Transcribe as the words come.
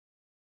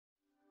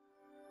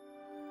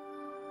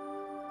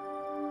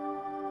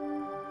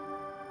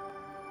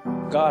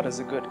God is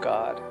a good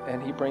God,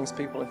 and He brings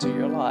people into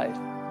your life.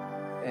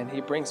 And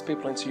He brings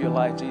people into your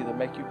life to either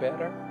make you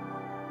better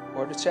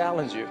or to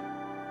challenge you.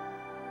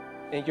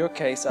 In your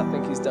case, I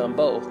think He's done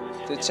both,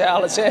 to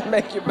challenge and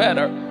make you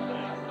better.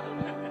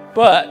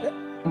 But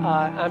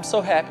I'm so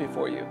happy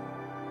for you,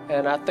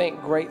 and I think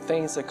great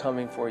things are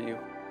coming for you.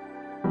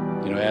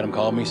 You know, Adam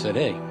called me, said,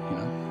 hey,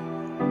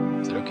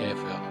 I said, okay,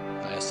 Phil.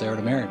 I asked Sarah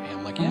to marry me.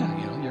 I'm like,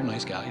 yeah, you're a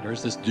nice guy.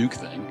 There's this Duke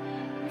thing.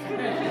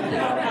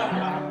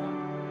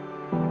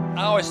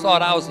 I always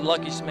thought I was the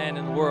luckiest man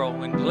in the world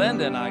when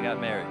Glenda and I got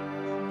married.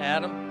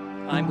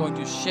 Adam, I'm going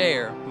to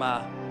share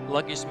my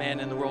luckiest man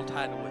in the world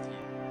title with you.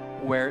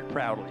 Wear it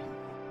proudly.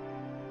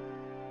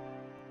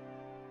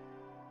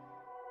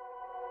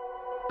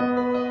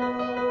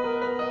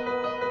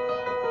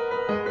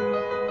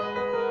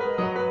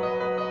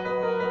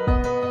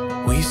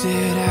 We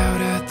set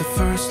out at the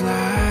first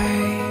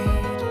light.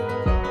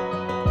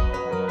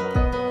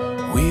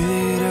 We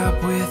lit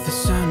up with the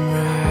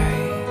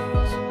sunrise.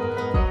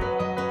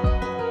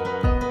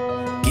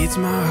 Gets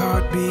my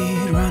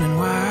heartbeat running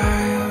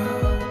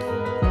wild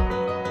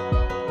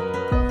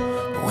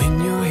when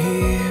you're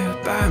here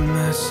by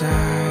my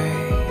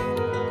side.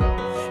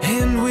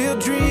 And we'll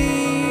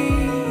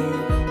dream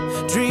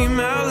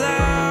out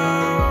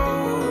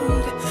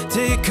loud.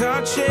 Take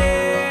our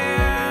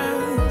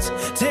chance,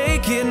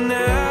 take it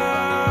now.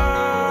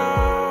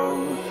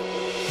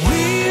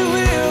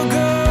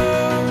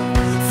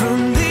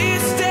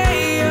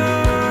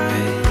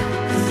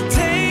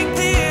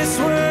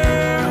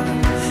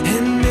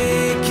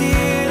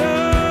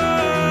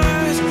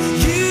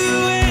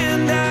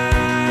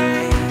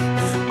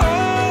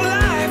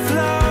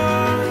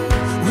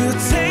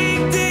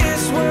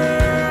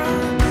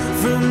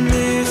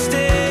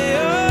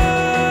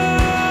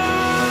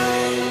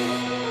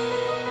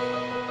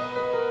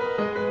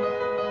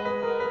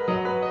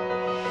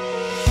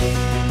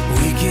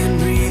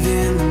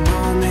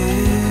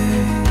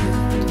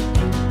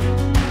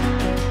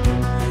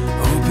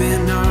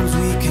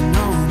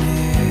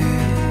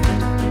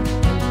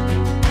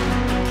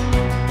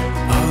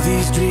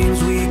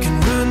 Dreams we can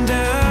run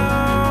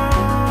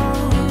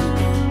down,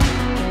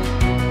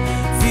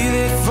 feel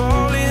it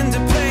fall into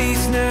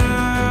place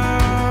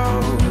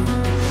now.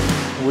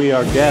 We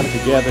are gathered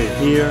together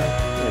here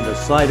in the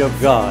sight of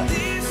God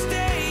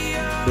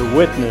to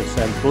witness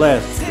and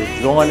bless the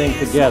joining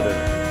together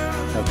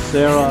of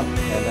Sarah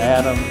and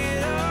Adam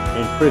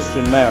in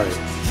Christian marriage.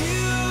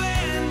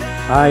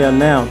 I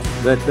announce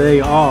that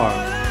they are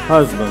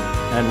husband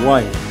and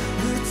wife.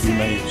 You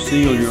may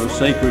seal your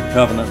sacred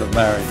covenant of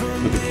marriage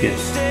with a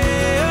kiss.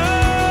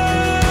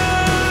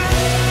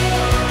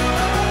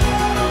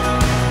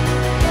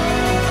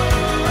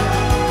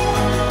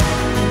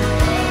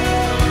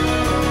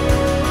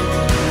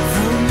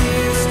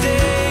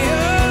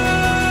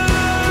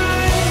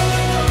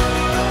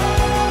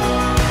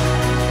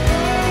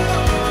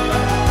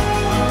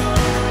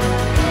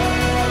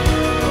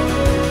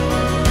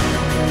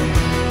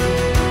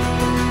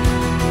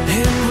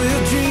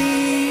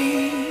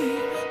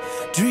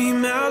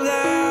 Dream out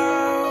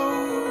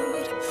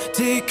loud,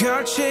 take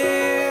our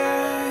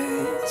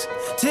chance,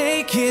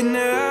 take it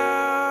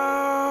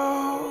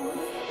now.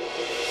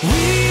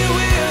 We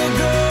will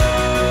go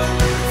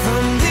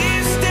from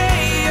this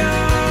day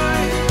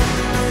on,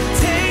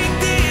 take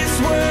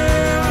this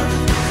world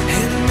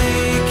and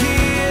make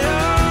it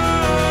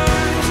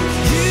ours.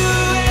 You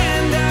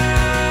and I,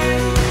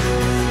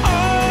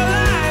 all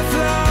life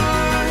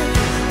long,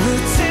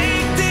 will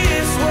take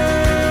this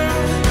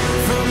world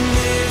from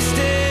this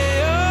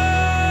day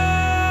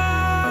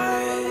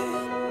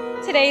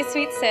on. Today,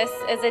 sweet sis,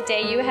 is a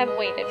day you have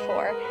waited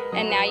for,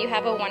 and now you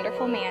have a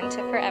wonderful man to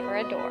forever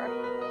adore.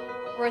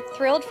 We're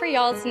thrilled for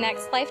y'all's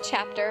next life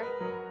chapter,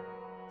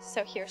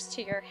 so here's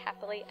to your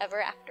happily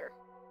ever after.